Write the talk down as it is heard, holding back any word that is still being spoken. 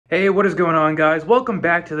Hey, what is going on, guys? Welcome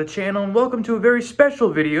back to the channel and welcome to a very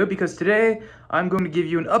special video because today I'm going to give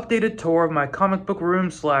you an updated tour of my comic book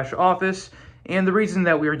room slash office. And the reason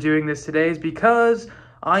that we are doing this today is because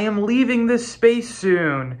I am leaving this space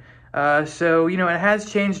soon. It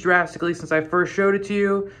has changed drastically since I first showed it to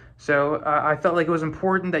you. So I felt like it was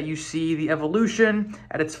important that you see the evolution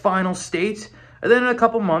at its final state. And then in a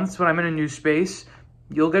couple months when I'm in a new space,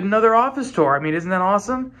 you'll get another office tour. I mean, isn't that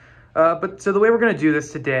awesome? So the way we're going to do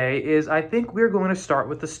this today is I think we're going to start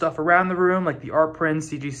with the stuff around the room, like the art prints,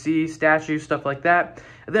 CGC, statues, stuff like that.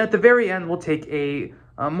 And then at the very end, we'll take a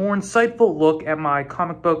more insightful look at my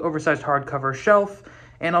comic book oversized hardcover shelf.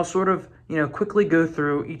 And I'll sort of, quickly go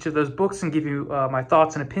through each of those books and give you my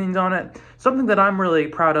thoughts and opinions on it. Something that I'm really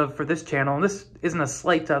proud of for this channel, and this isn't a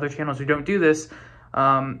slight to other channels who don't do this,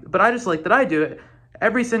 but I just like that I do it.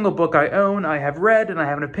 Every single book I own, I have read and I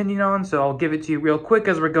have an opinion on, so I'll give it to you real quick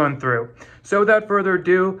as we're going through. So without further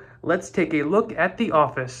ado, let's take a look at the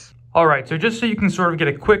office. All right, so just so you can sort of get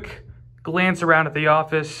a quick glance around at the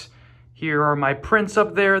office, here are my prints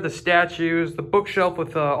up there, the statues, the bookshelf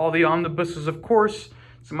with all the omnibuses, of course,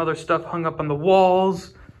 some other stuff hung up on the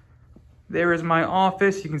walls. There is my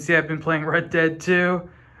office. You can see I've been playing Red Dead 2.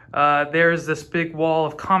 There's this big wall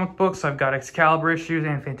of comic books. I've got Excalibur issues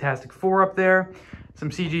and Fantastic Four up there. Some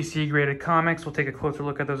CGC graded comics. We'll take a closer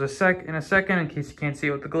look at those in a second in case you can't see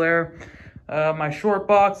it with the glare. My short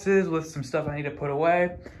boxes with some stuff I need to put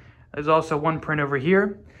away. There's also one print over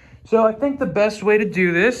here. So I think the best way to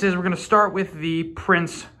do this is we're going to start with the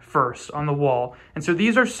prints first on the wall. And so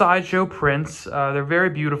these are Sideshow prints. They're very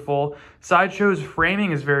beautiful. Sideshow's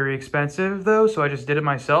framing is very expensive though, so I just did it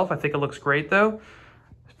myself. I think it looks great though.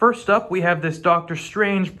 First up, we have this Doctor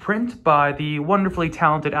Strange print by the wonderfully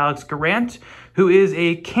talented Alex Garant, who is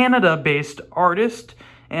a Canada-based artist.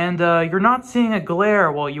 And you're not seeing a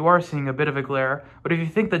glare. Well, you are seeing a bit of a glare. But if you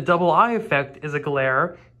think the double eye effect is a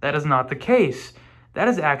glare, that is not the case. That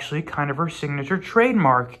is actually kind of her signature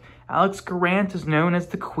trademark. Alex Garant is known as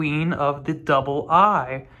the queen of the double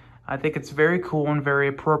eye. I think it's very cool and very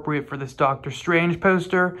appropriate for this Doctor Strange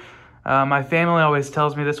poster. My family always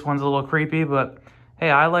tells me this one's a little creepy, but hey,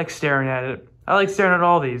 I like staring at it. I like staring at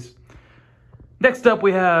all these. Next up,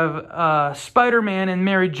 we have Spider-Man and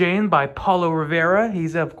Mary Jane by Paulo Rivera.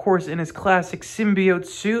 He's, of course, in his classic symbiote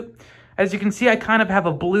suit. As you can see, I kind of have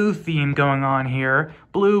a blue theme going on here.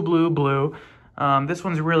 Blue, blue, blue. This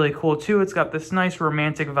one's really cool, too. It's got this nice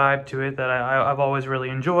romantic vibe to it that I've always really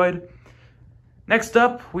enjoyed. Next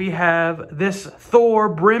up, we have this Thor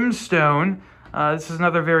Brimstone. This is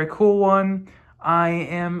another very cool one. I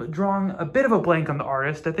am drawing a bit of a blank on the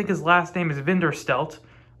artist. I think his last name is Vinderstelt,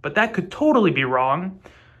 but that could totally be wrong.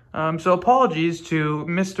 So apologies to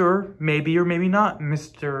Mr. maybe or maybe not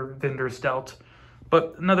Mr. Vinderstelt,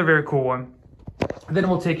 but another very cool one. Then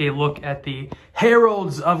we'll take a look at the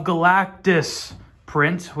Heralds of Galactus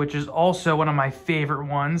print, which is also one of my favorite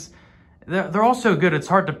ones. They're all so good, it's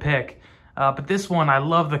hard to pick. But this one, I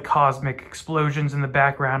love the cosmic explosions in the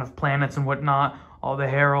background of planets and whatnot, all the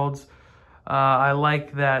heralds. I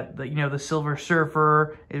like that, the Silver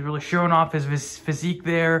Surfer is really showing off his physique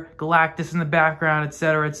there. Galactus in the background,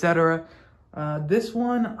 etc., etc. This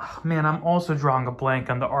one, man, I'm also drawing a blank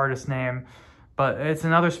on the artist name, but it's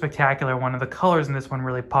another spectacular one, and the colors in this one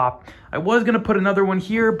really pop. I was going to put another one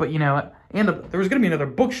here, but, and there was going to be another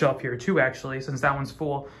bookshelf here, too, actually, since that one's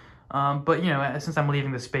full. But, since I'm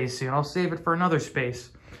leaving the space soon, I'll save it for another space.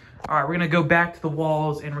 All right, we're going to go back to the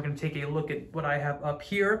walls, and we're going to take a look at what I have up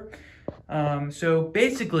here. So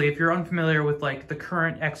basically, if you're unfamiliar with the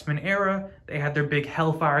current X-Men era, they had their big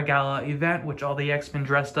Hellfire Gala event, which all the X-Men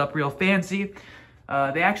dressed up real fancy.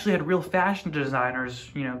 They actually had real fashion designers,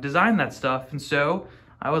 design that stuff. And so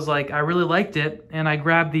I was like, I really liked it. And I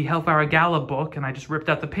grabbed the Hellfire Gala book and I just ripped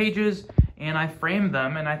out the pages and I framed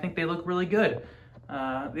them. And I think they look really good.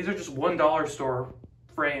 These are just $1 store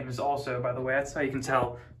frames also, by the way. That's how you can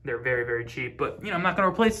tell they're very, very cheap. But, I'm not going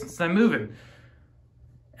to replace it since I'm moving.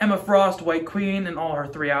 Emma Frost, White Queen, in all her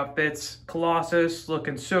 3 outfits. Colossus,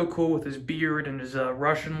 looking so cool with his beard and his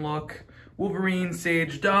Russian look. Wolverine,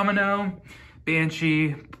 Sage, Domino.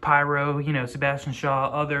 Banshee, Pyro, Sebastian Shaw,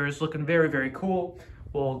 others, looking very, very cool.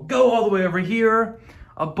 We'll go all the way over here.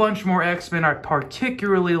 A bunch more X-Men. I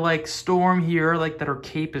particularly like Storm here, like that her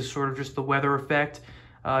cape is sort of just the weather effect.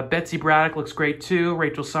 Betsy Braddock looks great too.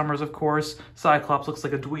 Rachel Summers, of course. Cyclops looks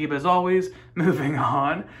like a dweeb as always. Moving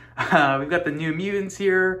on. We've got the New Mutants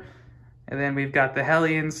here. And then we've got the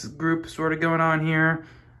Hellions group sort of going on here.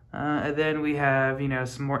 And then we have, you know,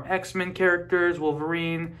 some more X-Men characters,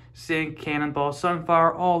 Wolverine, Sync, Cannonball,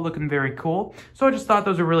 Sunfire, all looking very cool. So I just thought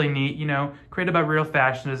those were really neat, you know, created by real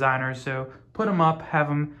fashion designers. So put them up, have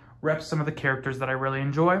them rep some of the characters that I really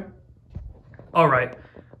enjoy. All right,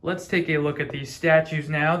 let's take a look at these statues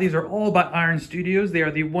now. These are all by Iron Studios. They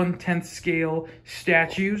are the 1/10 scale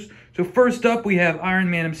statues. So first up, we have Iron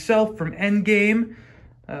Man himself from Endgame.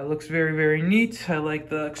 Looks very, very neat. I like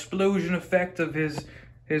the explosion effect of his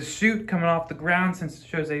suit coming off the ground since it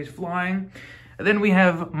shows that he's flying. And then we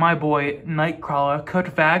have my boy Nightcrawler, Kurt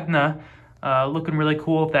Wagner, looking really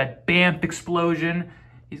cool with that BAMF explosion.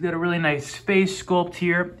 He's got a really nice face sculpt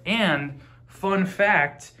here. And fun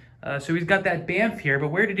fact, so he's got that BAMF here, but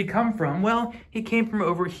where did he come from? Well, he came from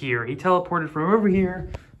over here. He teleported from over here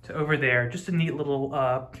to over there. Just a neat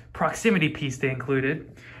little proximity piece they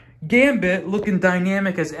included. Gambit looking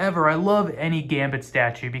dynamic as ever. I love any Gambit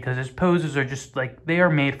statue because his poses are just like, they are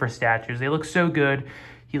made for statues. They look so good.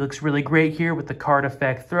 He looks really great here with the card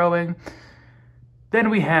effect throwing.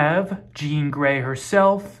 Then we have Jean Grey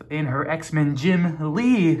herself in her X-Men Jim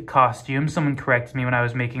Lee costume. Someone corrected me when I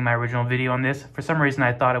was making my original video on this. For some reason,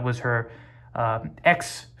 I thought it was her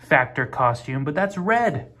X-Factor costume, but that's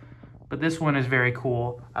red. But this one is very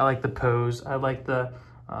cool. I like the pose. I like the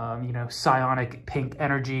you know, psionic pink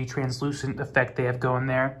energy, translucent effect they have going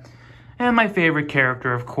there. And my favorite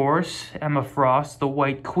character, of course, Emma Frost, the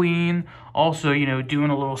White Queen. Also, you know, doing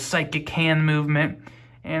a little psychic hand movement.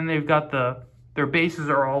 And they've got their bases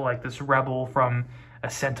are all like this rebel from a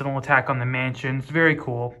Sentinel attack on the mansion. It's very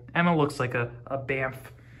cool. Emma looks like a BAMF.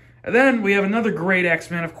 And then we have another great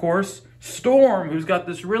X-Men, of course, Storm, who's got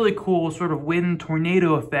this really cool sort of wind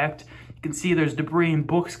tornado effect. You can see there's debris and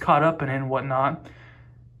books caught up in it and whatnot.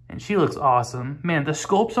 And she looks awesome. Man, the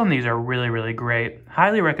sculpts on these are really, really great.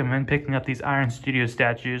 Highly recommend picking up these Iron Studios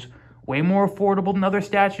statues. Way more affordable than other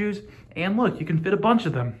statues. And look, you can fit a bunch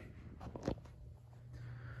of them.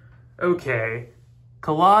 Okay,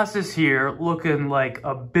 Colossus here looking like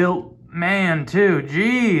a built man too.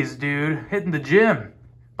 Jeez, dude, hitting the gym.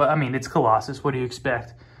 But I mean, it's Colossus, what do you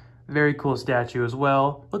expect? Very cool statue as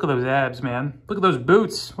well. Look at those abs, man. Look at those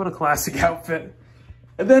boots. What a classic outfit.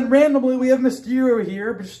 And then randomly we have Mysterio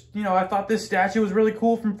here. Just, you know, I thought this statue was really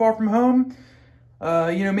cool from Far From Home.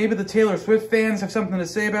 You know, maybe the Taylor Swift fans have something to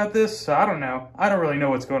say about this. I don't know. I don't really know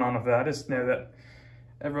what's going on with that. I just know that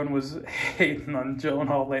everyone was hating on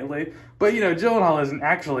Gyllenhaal lately. But, you know, Gyllenhaal isn't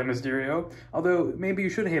actually Mysterio. Although, maybe you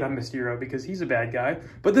should hate on Mysterio because he's a bad guy.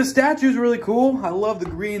 But this statue is really cool. I love the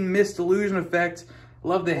green mist illusion effect.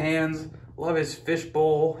 Love the hands. Love his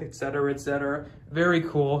fishbowl, etc., etc. Very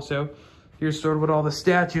cool. So here's sort of what all the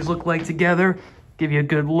statues look like together. Give you a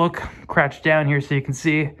good look. Crouch down here so you can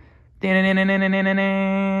see.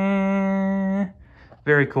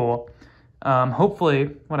 Very cool. Hopefully,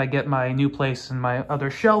 when I get my new place and my other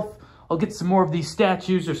shelf, I'll get some more of these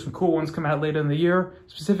statues. There's some cool ones coming out later in the year.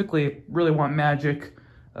 Specifically, really want Magic,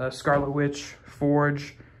 Scarlet Witch,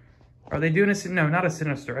 Forge. Are they doing a... No, not a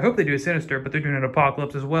Sinister. I hope they do a Sinister, but they're doing an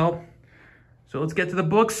Apocalypse as well. So let's get to the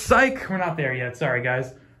books. Psych! We're not there yet. Sorry,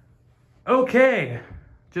 guys. Okay.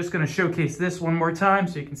 Just going to showcase this one more time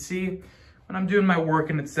so you can see when I'm doing my work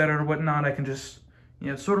and etc. and whatnot, I can just, you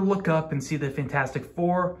know, sort of look up and see the Fantastic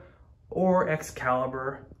Four or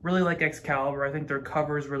Excalibur. Really like Excalibur. I think their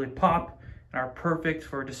covers really pop and are perfect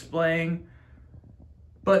for displaying.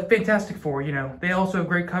 But Fantastic Four, you know, they also have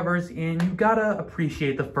great covers, and you gotta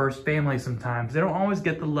appreciate the first family sometimes. They don't always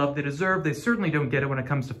get the love they deserve. They certainly don't get it when it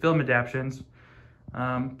comes to film adaptations.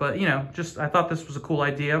 But, you know, just, I thought this was a cool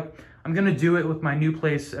idea. I'm gonna do it with my new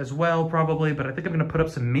place as well, probably, but I think I'm gonna put up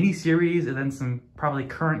some mini-series and then some probably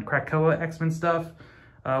current Krakoa X-Men stuff.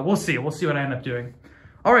 We'll see what I end up doing.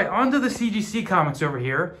 All right, on to the CGC comics over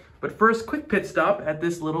here. But first, quick pit stop at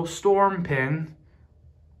this little Storm pin.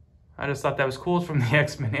 I just thought that was cool. It's from the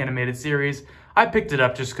X-Men animated series. I picked it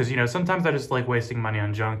up just because, you know, sometimes I just like wasting money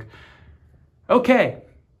on junk. Okay,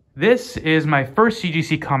 this is my first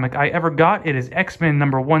CGC comic I ever got. It is X-Men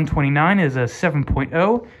number 129. It is a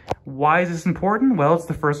 7.0. Why is this important? Well, it's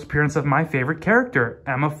the first appearance of my favorite character,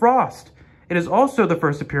 Emma Frost. It is also the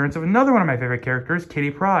first appearance of another one of my favorite characters, Kitty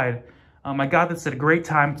Pryde. I got this at a great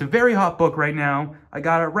time. It's a very hot book right now. I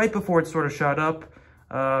got it right before it sort of shot up.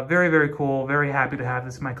 Very, very cool. Very happy to have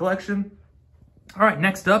this in my collection. All right,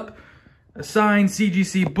 next up, a signed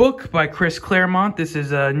CGC book by Chris Claremont. This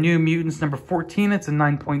is New Mutants number 14. It's a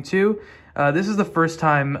 9.2. This is the first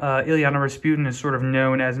time Illyana Rasputin is sort of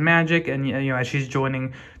known as Magic, and you know, as she's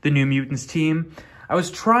joining the New Mutants team. I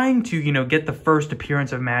was trying to, you know, get the first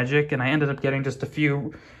appearance of Magic, and I ended up getting just a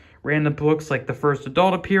few random books, like the first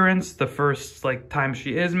adult appearance, the first like time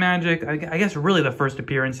she is magic. I guess really the first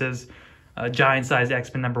appearance is Giant Size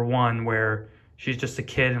X-Men #1, where she's just a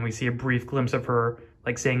kid and we see a brief glimpse of her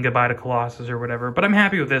like saying goodbye to Colossus or whatever. But I'm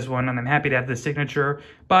happy with this one, and I'm happy to have the signature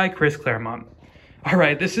by Chris Claremont. All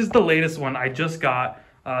right, this is the latest one I just got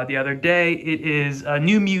the other day. It is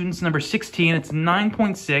New Mutants number 16. It's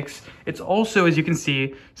 9.6. It's also, as you can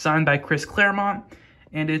see, signed by Chris Claremont.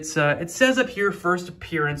 And it says up here, first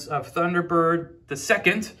appearance of Thunderbird the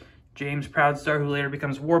second, James Proudstar, who later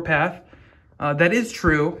becomes Warpath. That is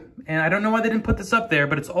true, and I don't know why they didn't put this up there,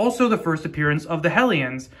 but it's also the first appearance of the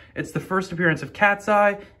Hellions. It's the first appearance of Cat's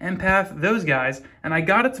Eye, Empath, those guys, and I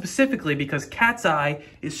got it specifically because Cat's Eye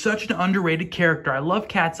is such an underrated character. I love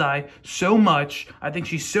Cat's Eye so much. I think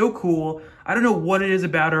she's so cool. I don't know what it is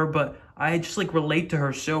about her, but I just like relate to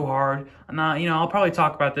her so hard. And I'll probably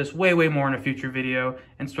talk about this way more in a future video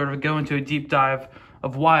and sort of go into a deep dive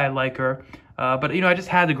of why I like her. But I just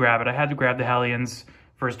had to grab it. I had to grab the Hellions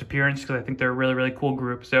first appearance because I think they're a really cool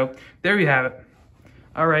group. So there you have it.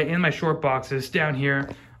 All right, in my short boxes down here,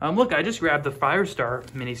 look, I just grabbed the Firestar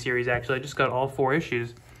miniseries. Actually, I just got all 4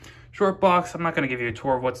 issues. Short box. I'm not going to give you a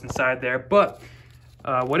tour of what's inside there, but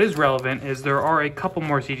what is relevant is there are a couple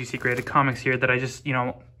more CGC graded comics here that I just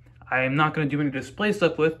I am not going to do any display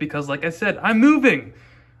stuff with because, like I said, I'm moving.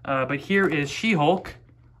 But here is She-Hulk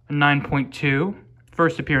 9.2,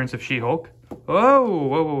 first appearance of She-Hulk.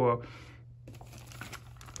 Whoa.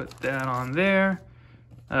 Put that on there.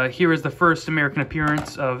 Here is the first American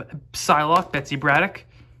appearance of Psylocke, Betsy Braddock,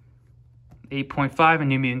 8.5, and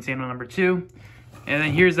New Mutants Annual number 2. And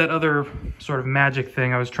then here's that other sort of magic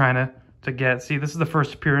thing I was trying to get. See, this is the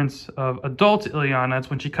first appearance of adult Illyana. It's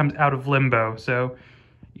when she comes out of limbo. So,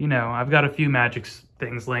 I've got a few magic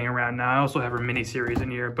things laying around now. I also have her miniseries in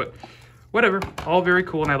here, but whatever. All very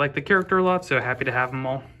cool, and I like the character a lot, so happy to have them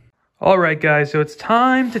all. All right, guys, so it's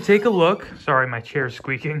time to take a look. Sorry, my chair's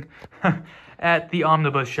squeaking. At the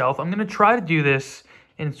omnibus shelf. I'm going to try to do this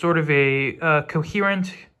in sort of a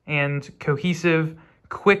coherent and cohesive,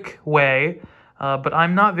 quick way. But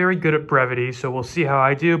I'm not very good at brevity, so we'll see how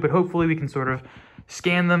I do. But hopefully we can sort of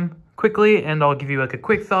scan them quickly, and I'll give you like a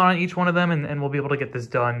quick thought on each one of them, and we'll be able to get this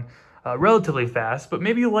done relatively fast. But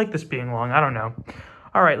maybe you'll like this being long. I don't know.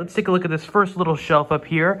 All right, let's take a look at this first little shelf up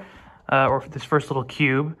here, or this first little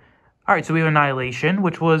cube. All right, so we have Annihilation,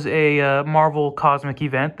 which was a Marvel cosmic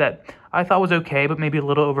event that I thought was okay, but maybe a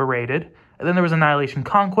little overrated. And then there was Annihilation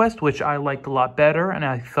Conquest, which I liked a lot better, and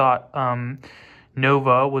I thought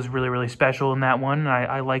Nova was really special in that one.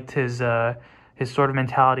 I liked his sort of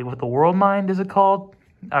mentality with the world mind, is it called?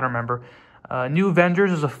 I don't remember. New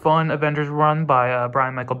Avengers is a fun Avengers run by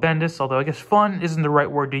Brian Michael Bendis, although I guess fun isn't the right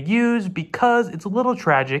word to use because it's a little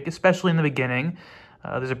tragic, especially in the beginning.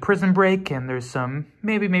 There's a prison break, and there's some,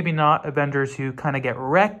 maybe not, Avengers who kind of get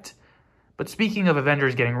wrecked. But speaking of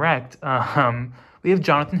Avengers getting wrecked, we have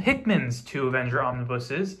Jonathan Hickman's 2 Avenger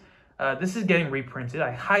omnibuses. This is getting reprinted.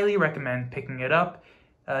 I highly recommend picking it up.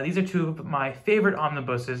 These are 2 of my favorite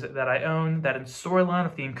omnibuses that I own. That storyline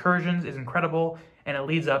of the Incursions is incredible, and it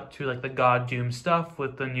leads up to like the God Doom stuff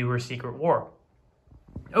with the newer Secret War.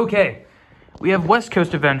 Okay, we have West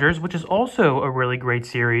Coast Avengers, which is also a really great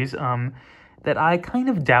series. That I kind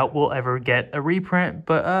of doubt will ever get a reprint,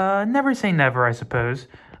 but never say never, I suppose.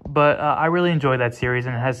 But I really enjoy that series,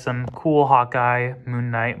 and it has some cool Hawkeye,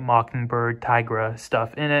 Moon Knight, Mockingbird, Tigra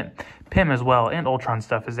stuff in it. Pym as well, and Ultron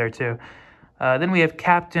stuff is there too. Then we have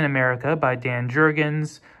Captain America by Dan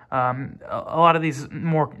Jurgens. A lot of these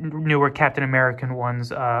more newer Captain American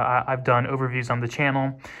ones, I've done overviews on the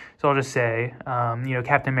channel. So I'll just say,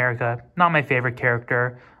 Captain America, not my favorite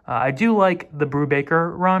character. I do like the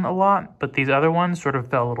Brubaker run a lot, but these other ones sort of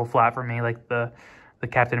fell a little flat for me, like the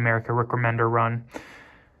Captain America Rick Remender run.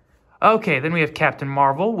 Okay, then we have Captain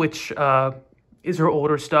Marvel, which is her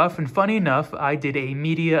older stuff. And funny enough, I did a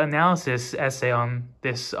media analysis essay on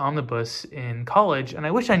this omnibus in college, and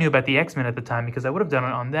I wish I knew about the X-Men at the time because I would have done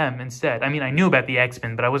it on them instead. I mean, I knew about the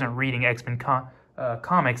X-Men, but I wasn't reading X-Men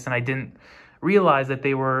comics, and I didn't realize that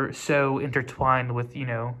they were so intertwined with,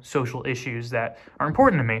 social issues that are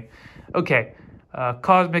important to me. Okay,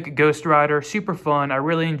 Cosmic Ghost Rider, super fun. I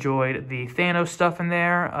really enjoyed the Thanos stuff in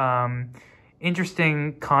there.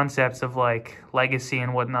 Interesting concepts of, like, legacy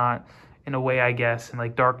and whatnot, in a way, I guess, and,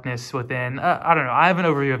 like, darkness within. I don't know. I have an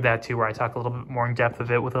overview of that, too, where I talk a little bit more in depth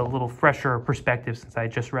of it with a little fresher perspective since I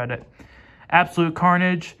just read it. Absolute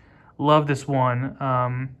Carnage, love this one.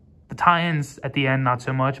 The tie-ins at the end, not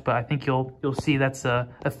so much, but I think you'll see that's a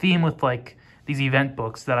theme with, like, these event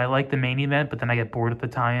books, that I like the main event, but then I get bored with the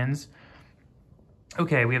tie-ins.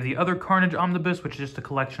 Okay, we have the other Carnage Omnibus, which is just a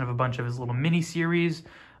collection of a bunch of his little mini-series.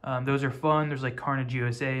 Those are fun. There's like Carnage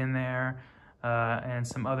USA in there, and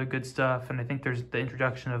some other good stuff. And I think there's the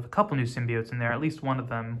introduction of a couple new symbiotes in there, at least one of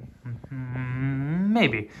them.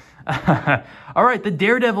 Maybe. All right, the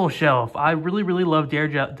Daredevil shelf. I really, really love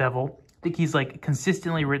Daredevil. I think he's like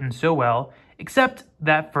consistently written so well, except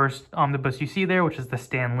that first omnibus you see there, which is the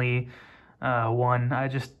Stan Lee one.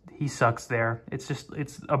 He sucks there.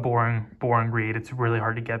 It's a boring read. It's really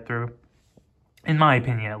hard to get through, in my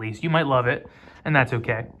opinion at least. You might love it, and that's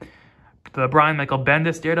okay. The Brian Michael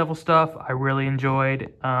Bendis Daredevil stuff, I really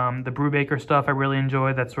enjoyed. The Brubaker stuff, I really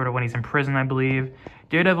enjoyed. That's sort of when he's in prison, I believe.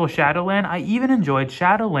 Daredevil Shadowland, I even enjoyed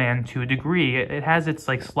Shadowland to a degree. It has its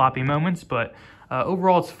like sloppy moments, but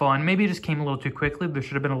overall it's fun. Maybe it just came a little too quickly. There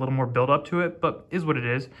should have been a little more build up to it, but is what it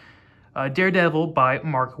is. Daredevil by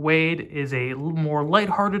Mark Waid is a more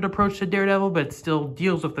lighthearted approach to Daredevil, but it still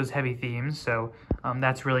deals with those heavy themes, so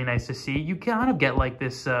that's really nice to see. You kind of get like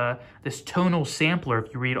this this tonal sampler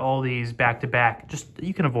if you read all these back to back. Just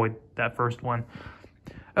you can avoid that first one.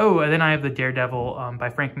 Oh, and then I have the Daredevil by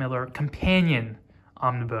Frank Miller Companion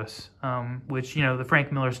Omnibus, which, you know, the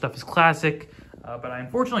Frank Miller stuff is classic, but I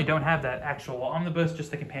unfortunately don't have that actual omnibus,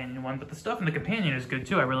 just the companion one. But the stuff in the companion is good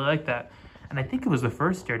too. I really like that. And I think it was the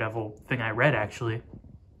first Daredevil thing I read, actually.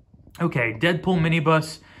 Okay, Deadpool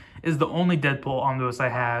Minibus is the only Deadpool omnibus I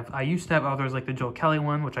have. I used to have others like the Joel Kelly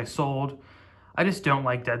one, which I sold. I just don't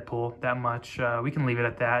like Deadpool that much. We can leave it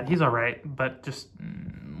at that. He's all right, but just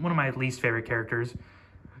one of my least favorite characters.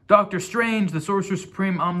 Doctor Strange, the Sorcerer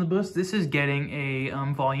Supreme Omnibus. This is getting a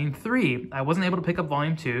Volume 3. I wasn't able to pick up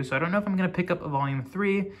Volume 2, so I don't know if I'm going to pick up a Volume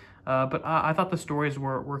 3, but I thought the stories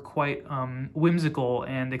were quite whimsical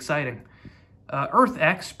and exciting. Earth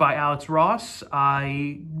X by Alex Ross.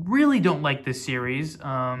 I really don't like this series.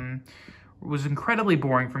 It was incredibly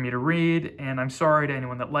boring for me to read, and I'm sorry to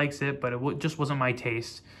anyone that likes it, but it just wasn't my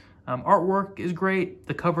taste. Artwork is great.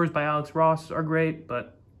 The covers by Alex Ross are great,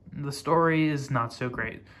 but the story is not so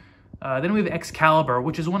great. Then we have Excalibur,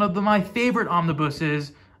 which is one of my favorite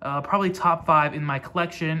omnibuses, probably top 5 in my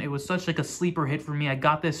collection. It was such like a sleeper hit for me. I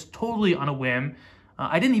got this totally on a whim.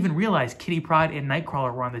 I didn't even realize Kitty Pryde and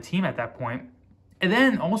Nightcrawler were on the team at that point. And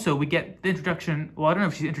then also we get the introduction, well, I don't know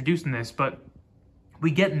if she's introduced in this, but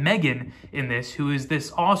we get Megan in this, who is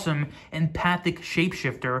this awesome empathic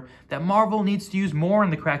shapeshifter that Marvel needs to use more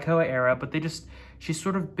in the Krakoa era, but she's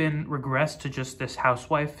sort of been regressed to just this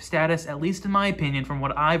housewife status, at least in my opinion, from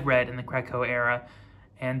what I've read in the Krakoa era.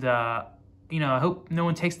 And, you know, I hope no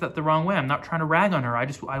one takes that the wrong way. I'm not trying to rag on her. I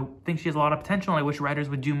think she has a lot of potential, and I wish writers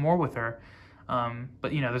would do more with her.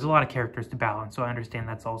 But, you know, there's a lot of characters to balance, so I understand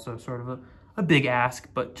that's also sort of a big ask.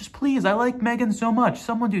 But just please, I like Megan so much.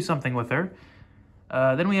 Someone do something with her.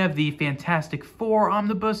 Then we have the Fantastic Four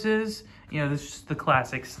omnibuses. You know, this is just the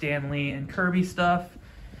classic Stan Lee and Kirby stuff.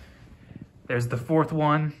 There's the fourth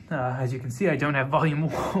one. As you can see, I don't have volume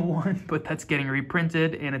 1, but that's getting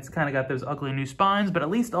reprinted, and it's kind of got those ugly new spines, but at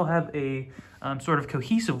least I'll have a sort of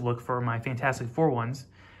cohesive look for my Fantastic Four ones.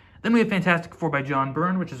 Then we have Fantastic Four by John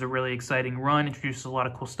Byrne, which is a really exciting run, introduces a lot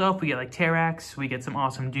of cool stuff. We get like Terrax, we get some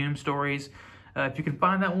awesome Doom stories. If you can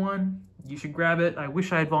find that one, you should grab it. I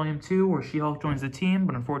wish I had volume 2 where She-Hulk joins the team,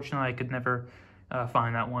 but unfortunately I could never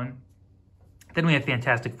find that one. Then we have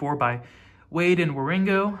Fantastic Four by Wade and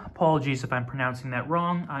Waringo. Apologies if I'm pronouncing that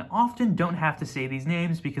wrong. I often don't have to say these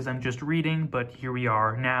names because I'm just reading, but here we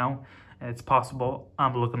are now. It's possible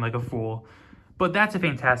I'm looking like a fool. But that's a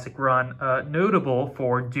fantastic run, notable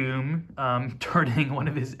for Doom turning one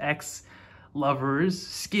of his ex-lovers'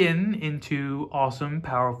 skin into awesome,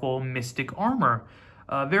 powerful, mystic armor.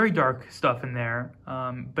 Very dark stuff in there,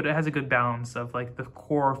 but it has a good balance of like the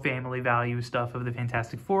core family value stuff of the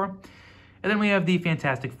Fantastic Four. And then we have the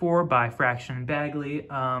Fantastic Four by Fraction and Bagley.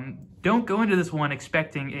 Don't go into this one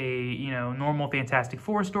expecting a normal Fantastic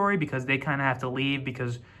Four story because they kind of have to leave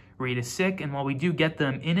because Reed is sick. And while we do get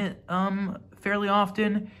them in it fairly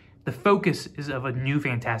often, the focus is of a new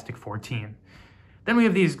Fantastic Four team. Then we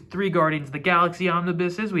have these 3 Guardians of the Galaxy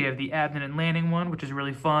omnibuses. We have the Abnett and Lanning one, which is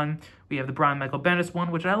really fun. We have the Brian Michael Bendis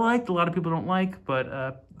one, which I liked. A lot of people don't like,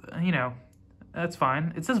 but, that's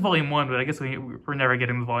fine. It says Volume 1, but I guess we're never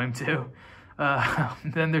getting the Volume 2.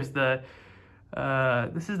 Then there's the,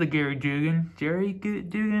 this is the Gary Dugan. Jerry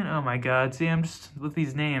Dugan? Oh my god. See, I'm just, with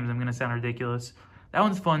these names, I'm going to sound ridiculous. That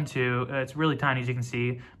one's fun too. It's really tiny, as you can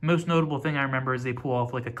see. Most notable thing I remember is they pull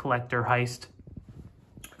off like a collector heist.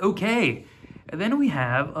 Okay. And then we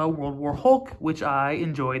have World War Hulk, which I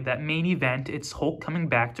enjoyed that main event. It's Hulk coming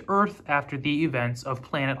back to Earth after the events of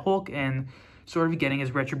Planet Hulk and sort of getting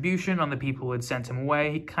his retribution on the people who had sent him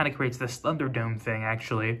away. He kind of creates this Thunderdome thing,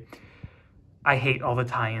 actually. I hate all the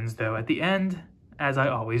tie-ins, though, at the end, as I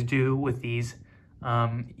always do with these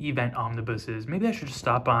event omnibuses. Maybe I should just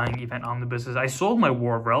stop buying event omnibuses. I sold my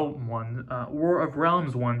War of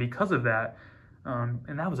Realms one because of that.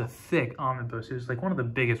 And that was a thick omnibus. It was like one of the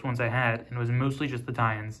biggest ones I had, and it was mostly just the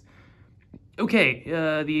tie-ins. Okay,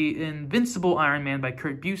 the Invincible Iron Man by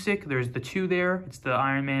Kurt Busiek. There's the two there. It's the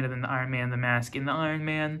Iron Man and then the Iron Man, the mask in the Iron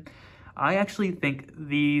Man. I actually think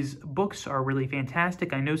these books are really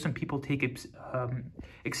fantastic. I know some people take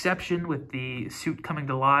exception with the suit coming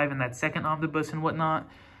to life in that second omnibus and whatnot.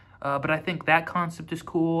 But I think that concept is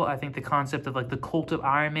cool. I think the concept of like the cult of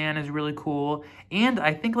Iron Man is really cool. And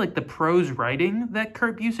I think like the prose writing that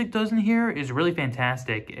Kurt Busiek does in here is really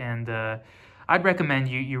fantastic. And I'd recommend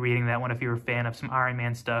you reading that one if you're a fan of some Iron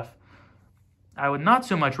Man stuff. I would not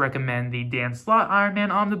so much recommend the Dan Slott Iron Man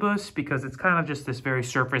omnibus because it's kind of just this very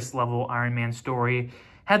surface level Iron Man story.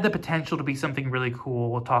 Had the potential to be something really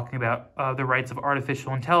cool while talking about the rights of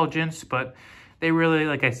artificial intelligence, but they really,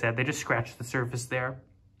 like I said, they just scratched the surface there.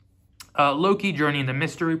 Loki, Journey into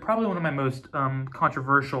Mystery, probably one of my most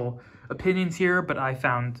controversial opinions here, but I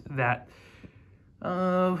found that,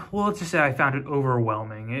 well, let's just say I found it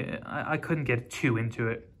overwhelming. I couldn't get too into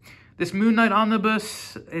it. This Moon Knight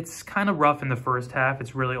omnibus, it's kind of rough in the first half.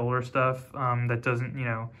 It's really older stuff that doesn't,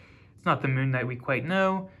 it's not the Moon Knight we quite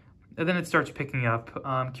know. And then it starts picking up.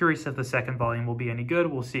 I'm curious if the second volume will be any good.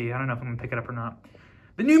 We'll see. I don't know if I'm going to pick it up or not.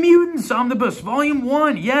 The New Mutants Omnibus, Volume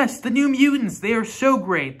 1. Yes, the New Mutants. They are so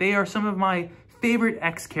great. They are some of my favorite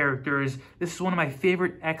X characters. This is one of my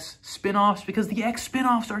favorite X spin-offs because the X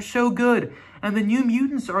spin-offs are so good. And the New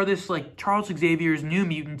Mutants are this, like, Charles Xavier's New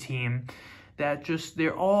Mutant team that just,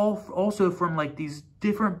 they're all also from, like, these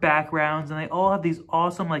different backgrounds, and they all have these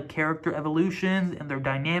awesome, like, character evolutions, and their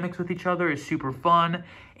dynamics with each other is super fun.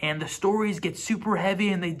 And the stories get super heavy,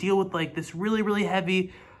 and they deal with, like, this really, really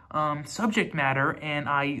heavy subject matter, and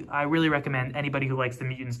I really recommend anybody who likes the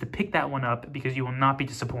Mutants to pick that one up because you will not be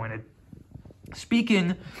disappointed.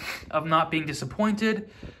 Speaking of not being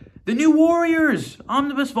disappointed, the New Warriors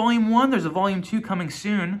Omnibus Volume 1. There's a Volume 2 coming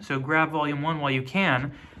soon, so grab Volume 1 while you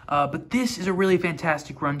can. But this is a really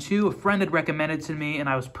fantastic run too. A friend had recommended it to me, and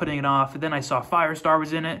I was putting it off, and then I saw Firestar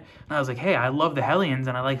was in it, and I was like, hey, I love the Hellions,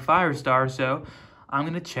 and I like Firestar, so I'm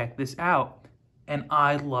going to check this out. And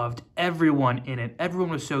I loved everyone in it. Everyone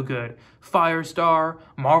was so good. Firestar,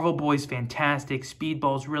 Marvel Boy's fantastic,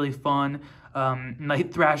 Speedball's really fun,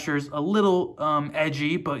 Night Thrasher's a little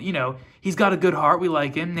edgy, but, he's got a good heart. We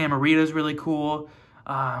like him. Namorita's really cool.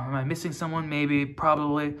 Am I missing someone? Maybe,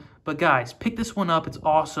 probably. But guys, pick this one up. It's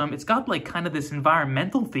awesome. It's got, like, kind of this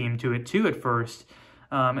environmental theme to it, too, at first.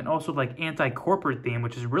 And also, like, anti-corporate theme,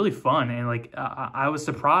 which is really fun. And, like, I was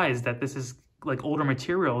surprised that this is like older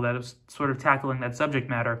material that is sort of tackling that subject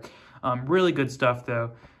matter. Really good stuff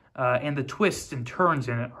though. And the twists and turns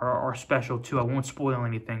in it are special too. I won't spoil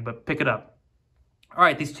anything, but pick it up. All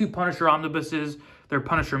right, these two Punisher omnibuses, they're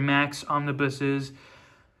Punisher Max omnibuses.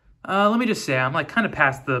 Let me just say, I'm like kind of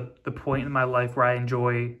past the point in my life where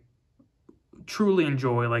I truly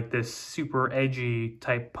enjoy like this super edgy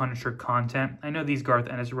type Punisher content. I know these Garth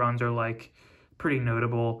Ennis runs are like pretty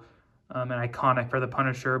notable and iconic for the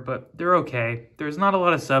Punisher, but they're okay. There's not a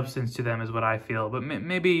lot of substance to them is what I feel, but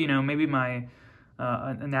maybe, maybe my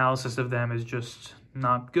analysis of them is just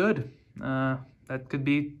not good. That could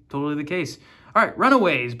be totally the case. All right,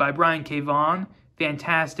 Runaways by Brian K. Vaughan.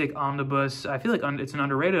 Fantastic omnibus. I feel like it's an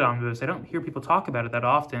underrated omnibus. I don't hear people talk about it that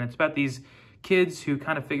often. It's about these kids who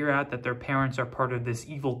kind of figure out that their parents are part of this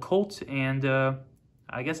evil cult, and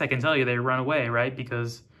I guess I can tell you they run away, right?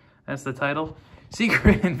 Because that's the title.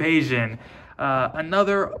 Secret Invasion,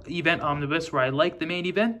 another event omnibus where I like the main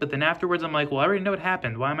event, but then afterwards I'm like, well, I already know what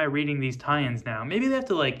happened. Why am I reading these tie-ins now? Maybe they have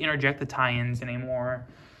to like interject the tie-ins in a more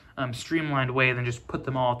streamlined way than just put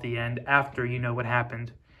them all at the end after you know what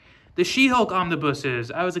happened. The She-Hulk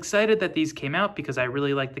omnibuses. I was excited that these came out because I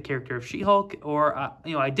really like the character of She-Hulk, or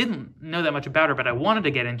I didn't know that much about her, but I wanted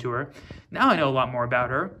to get into her. Now I know a lot more about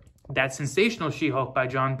her. That Sensational She-Hulk by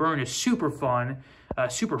John Byrne is super fun,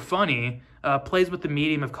 super funny, plays with the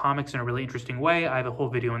medium of comics in a really interesting way. I have a whole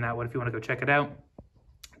video on that one if you want to go check it out.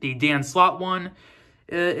 The Dan Slott one,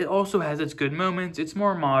 it also has its good moments. It's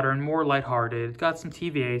more modern, more lighthearted. Got some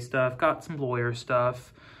TVA stuff, got some lawyer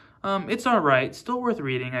stuff. It's all right. Still worth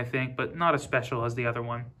reading, I think, but not as special as the other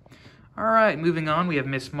one. All right, moving on, we have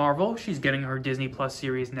Miss Marvel. She's getting her Disney Plus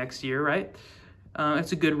series next year, right?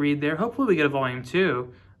 It's a good read there. Hopefully we get a volume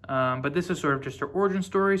 2. But this is sort of just her origin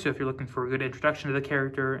story, so if you're looking for a good introduction to the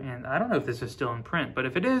character, and I don't know if this is still in print, but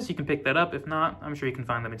if it is, you can pick that up. If not, I'm sure you can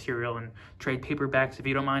find the material and trade paperbacks if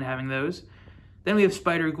you don't mind having those. Then we have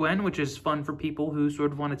Spider-Gwen, which is fun for people who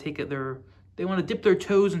sort of want to take their they want to dip their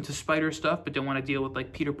toes into Spider stuff, but don't want to deal with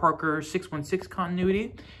like Peter Parker 616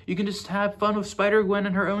 continuity, you can just have fun with Spider-Gwen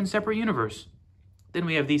in her own separate universe. Then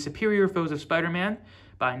we have The Superior Foes of Spider-Man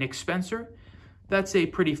by Nick Spencer. That's a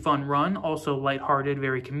pretty fun run, also lighthearted,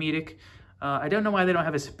 very comedic. I don't know why they don't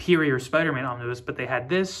have a Superior Spider-Man omnibus, but they had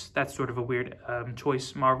this. That's sort of a weird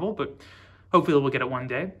choice, Marvel, but hopefully we'll get it one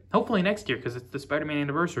day. Hopefully next year, because it's the Spider-Man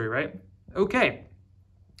anniversary, right? Okay.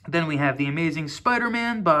 Then we have The Amazing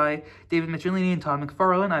Spider-Man by David Michelinie and Todd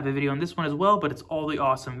McFarlane. I have a video on this one as well, but it's all the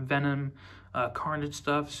awesome Venom, Carnage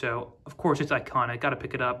stuff, so of course it's iconic. Gotta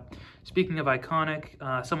pick it up. Speaking of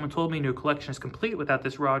iconic, someone told me no collection is complete without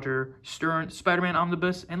this Roger Stern Spider-Man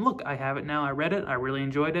omnibus, and look, I have it now. I read it. I really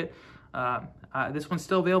enjoyed it. This one's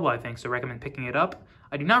still available, I think, so recommend picking it up.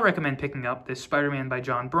 I do not recommend picking up this Spider-Man by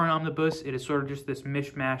John Byrne omnibus. It is sort of just this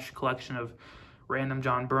mishmash collection of random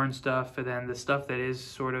John Byrne stuff, and then the stuff that is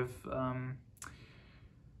sort of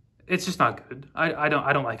it's just not good. I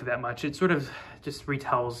don't like it that much. It sort of just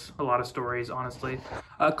retells a lot of stories, honestly.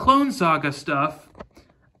 Clone Saga stuff,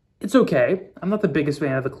 it's okay. I'm not the biggest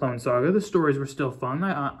fan of the Clone Saga. The stories were still fun.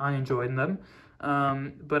 I enjoyed them,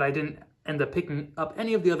 but I didn't end up picking up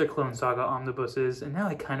any of the other Clone Saga omnibuses, and now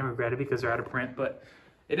I kind of regret it because they're out of print, but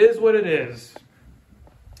it is what it is.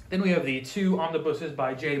 Then we have the 2 omnibuses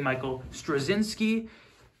by J. Michael Straczynski.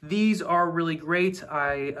 These are really great.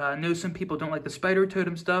 I know some people don't like the Spider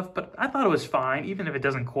Totem stuff, but I thought it was fine, even if it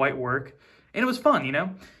doesn't quite work. And it was fun, you know?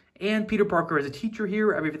 And Peter Parker is a teacher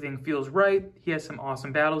here. Everything feels right. He has some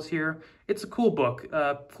awesome battles here. It's a cool book.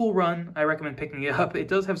 Cool run. I recommend picking it up. It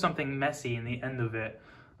does have something messy in the end of it,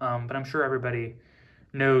 but I'm sure everybody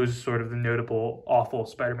knows sort of the notable awful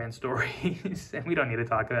Spider-Man stories, and we don't need to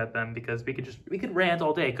talk about them because we could rant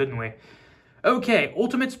all day, couldn't we? Okay,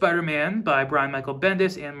 Ultimate Spider-Man by Brian Michael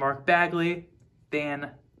Bendis and Mark Bagley.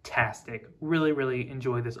 Fantastic. Really, really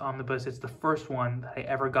enjoyed this omnibus. It's the first one that I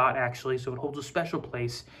ever got, actually, so it holds a special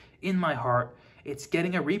place in my heart. It's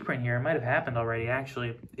getting a reprint here. It might have happened already,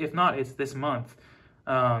 actually. If not, it's this month.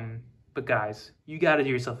 But guys, you got to do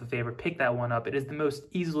yourself a favor. Pick that one up. It is the most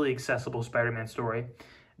easily accessible Spider-Man story.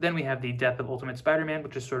 Then we have The Death of Ultimate Spider-Man,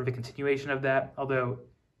 which is sort of a continuation of that, although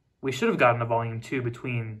we should have gotten a volume 2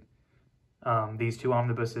 between these 2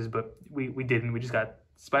 omnibuses, but we didn't. We just got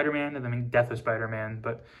Spider-Man and then Death of Spider-Man,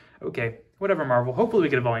 but okay, whatever, Marvel. Hopefully we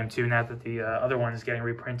get a volume 2 now that the other one is getting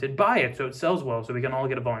reprinted. Buy it so it sells well, so we can all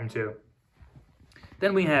get a volume 2.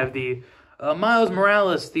 Then we have the Miles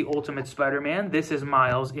Morales, The Ultimate Spider-Man. This is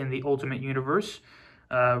Miles in the Ultimate Universe.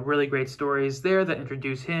 Really great stories there that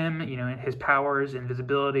introduce him, you know, and his powers,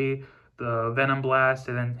 invisibility, the Venom Blast,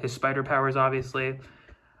 and then his spider powers, obviously.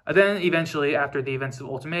 Then eventually, after the events of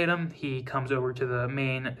Ultimatum, he comes over to the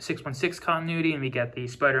main 616 continuity, and we get the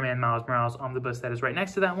Spider-Man Miles Morales omnibus that is right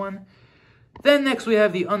next to that one. Then next we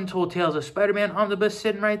have the Untold Tales of Spider-Man omnibus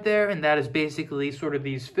sitting right there, and that is basically sort of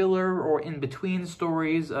these filler or in-between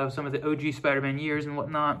stories of some of the OG Spider-Man years and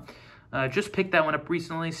whatnot. Just picked that one up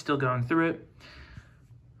recently, still going through it.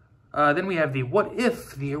 Then we have the What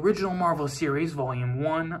If, the original Marvel series, Volume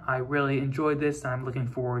 1. I really enjoyed this, and I'm looking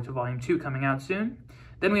forward to Volume 2 coming out soon.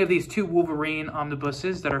 Then we have these 2 Wolverine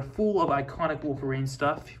omnibuses that are full of iconic Wolverine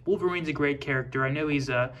stuff. Wolverine's a great character. I know he's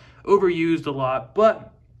overused a lot,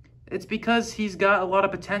 but it's because he's got a lot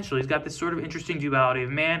of potential. He's got this sort of interesting duality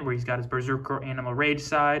of man, where he's got his berserker animal rage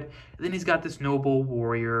side, and then he's got this noble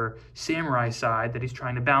warrior samurai side that he's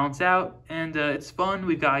trying to balance out, and it's fun.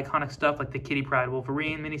 We've got iconic stuff like the Kitty Pryde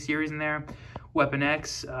Wolverine miniseries in there, Weapon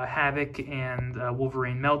X, Havoc, and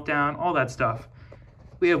Wolverine Meltdown, all that stuff.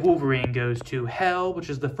 We have Wolverine Goes to Hell, which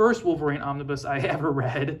is the first Wolverine omnibus I ever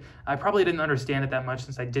read. I probably didn't understand it that much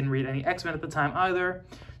since I didn't read any X-Men at the time either,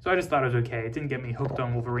 so I just thought it was okay. It didn't get me hooked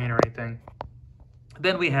on Wolverine or anything.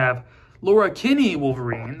 Then we have Laura Kinney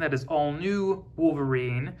Wolverine, that is all new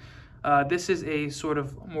Wolverine. This is a sort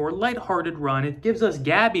of more lighthearted run. It gives us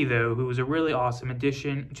Gabby, though, who is a really awesome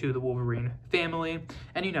addition to the Wolverine family.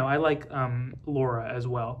 And, you know, I like Laura as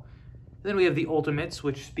well. Then we have the Ultimates,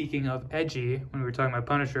 which, speaking of edgy, when we were talking about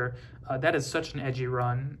Punisher, that is such an edgy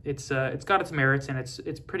run. It's got its merits, and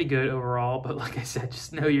it's pretty good overall. But like I said,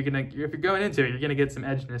 just know if you're going into it, you're gonna get some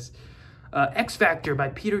edginess. X Factor by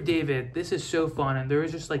Peter David. This is so fun, and there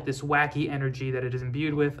is just like this wacky energy that it is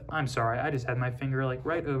imbued with. I'm sorry, I just had my finger like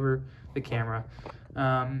right over the camera.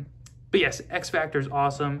 But yes, X Factor is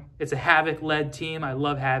awesome. It's a Havoc-led team. I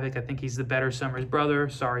love Havoc. I think he's the better Summers brother.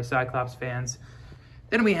 Sorry, Cyclops fans.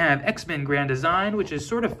 Then we have X-Men Grand Design, which is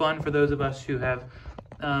sort of fun for those of us who have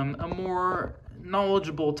a more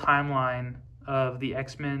knowledgeable timeline of the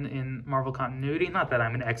X-Men in Marvel continuity. Not that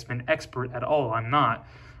I'm an X-Men expert at all, I'm not.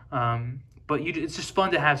 But it's just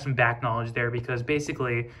fun to have some back knowledge there, because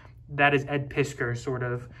basically that is Ed Piskor sort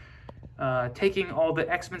of taking all the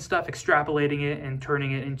X-Men stuff, extrapolating it, and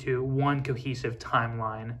turning it into one cohesive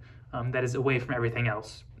timeline that is away from everything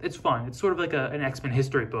else. It's fun. It's sort of like an X-Men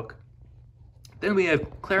history book. Then we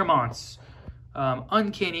have Claremont's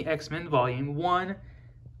Uncanny X-Men Volume 1.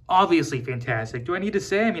 Obviously fantastic. Do I need to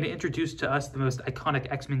say? I mean, it introduced to us the most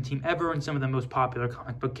iconic X-Men team ever and some of the most popular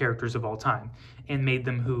comic book characters of all time, and made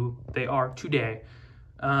them who they are today.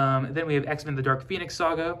 Then we have X-Men The Dark Phoenix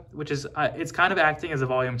Saga, which is, it's kind of acting as a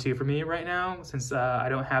Volume 2 for me right now, since I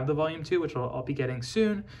don't have the Volume 2, which I'll be getting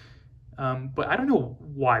soon. But I don't know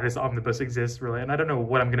why this omnibus exists, really, and I don't know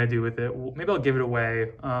what I'm going to do with it. Maybe I'll give it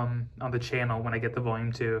away on the channel when I get the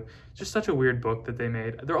Volume 2. It's just such a weird book that they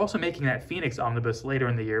made. They're also making that Phoenix omnibus later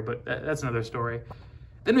in the year, but that's another story.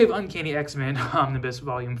 Then we have Uncanny X-Men Omnibus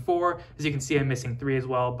Volume 4. As you can see, I'm missing 3 as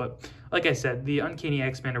well, but like I said, the Uncanny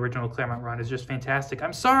X-Men original Claremont run is just fantastic.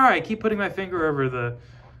 I'm sorry, I keep putting my finger over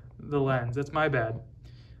the lens. That's my bad.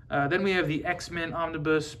 Then we have the X-Men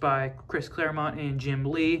Omnibus by Chris Claremont and Jim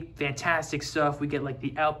Lee. Fantastic stuff. We get like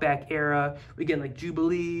the Outback era. We get like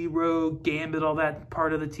Jubilee, Rogue, Gambit, all that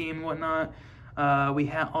part of the team and whatnot.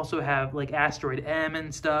 We also have like Asteroid M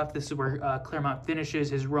and stuff. This is where Claremont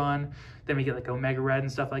finishes his run. Then we get like Omega Red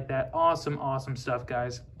and stuff like that. Awesome, awesome stuff,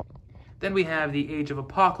 guys. Then we have the Age of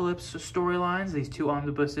Apocalypse storylines, these 2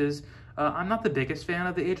 omnibuses. I'm not the biggest fan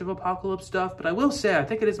of the Age of Apocalypse stuff, but I will say I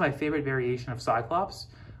think it is my favorite variation of Cyclops.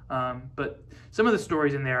 But some of the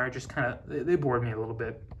stories in there are just kind of, they bored me a little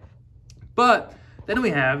bit. But then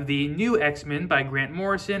we have the New X-Men by Grant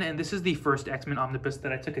Morrison, and this is the first X-Men omnibus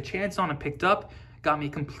that I took a chance on and picked up. Got me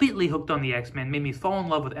completely hooked on the X-Men, made me fall in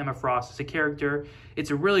love with Emma Frost as a character.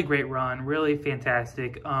 It's a really great run, really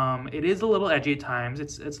fantastic. It is a little edgy at times.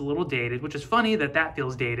 It's a little dated, which is funny that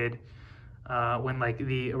feels dated when like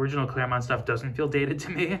the original Claremont stuff doesn't feel dated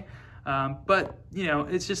to me. But, you know,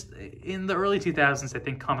 it's just in the early 2000s, I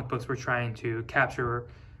think comic books were trying to capture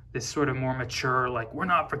this sort of more mature, like, we're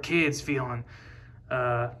not for kids feeling,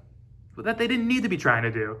 that they didn't need to be trying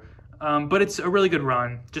to do. But it's a really good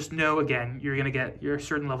run. Just know, again, you're going to get your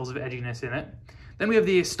certain levels of edginess in it. Then we have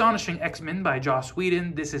the Astonishing X-Men by Joss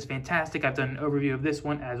Whedon. This is fantastic. I've done an overview of this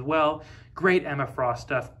one as well. Great Emma Frost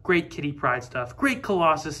stuff, great Kitty Pryde stuff, great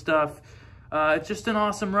Colossus stuff. It's just an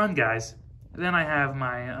awesome run, guys. Then I have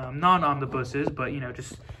my non-omnibuses, but, you know,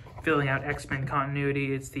 just filling out X-Men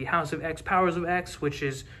continuity. It's the House of X, Powers of X, which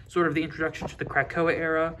is sort of the introduction to the Krakoa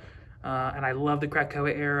era. And I love the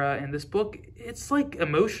Krakoa era. And this book, it's like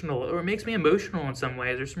emotional, or it makes me emotional in some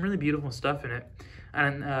ways. There's some really beautiful stuff in it.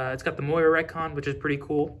 And it's got the Moira retcon, which is pretty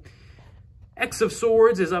cool. X of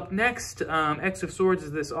Swords is up next. X of Swords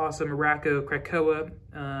is this awesome Arakko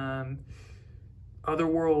Krakoa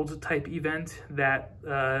Otherworld type event that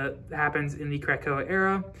happens in the Krakoa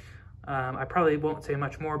era. I probably won't say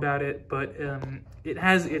much more about it, but it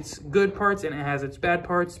has its good parts and it has its bad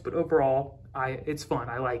parts, but overall, it's fun.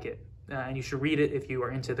 I like it. And you should read it if you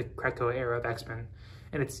are into the Krakoa era of X-Men.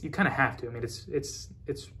 And you kind of have to. I mean, it's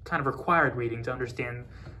kind of required reading to understand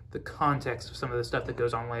the context of some of the stuff that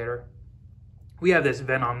goes on later. We have this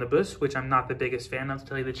Venomnibus, which I'm not the biggest fan of, to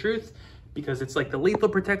tell you the truth, because it's like the Lethal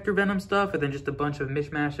Protector Venom stuff and then just a bunch of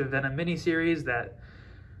mishmash of Venom miniseries that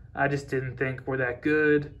I just didn't think were that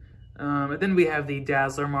good. And then we have the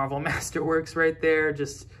Dazzler Marvel Masterworks right there,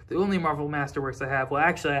 just the only Marvel Masterworks I have. Well,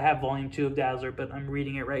 actually, I have Volume 2 of Dazzler, but I'm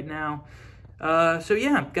reading it right now. So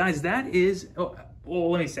yeah, guys, that is... Oh,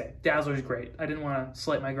 well, let me say, Dazzler's great. I didn't want to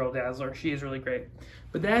slight my girl Dazzler. She is really great.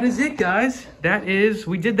 But that is it, guys.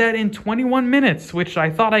 We did that in 21 minutes, which I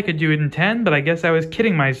thought I could do it in 10, but I guess I was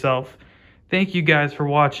kidding myself. Thank you guys for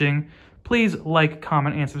watching. Please like,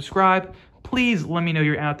 comment, and subscribe. Please let me know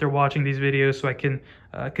you're out there watching these videos so I can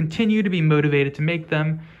continue to be motivated to make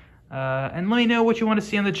them. And let me know what you want to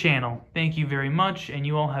see on the channel. Thank you very much, and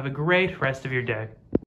you all have a great rest of your day.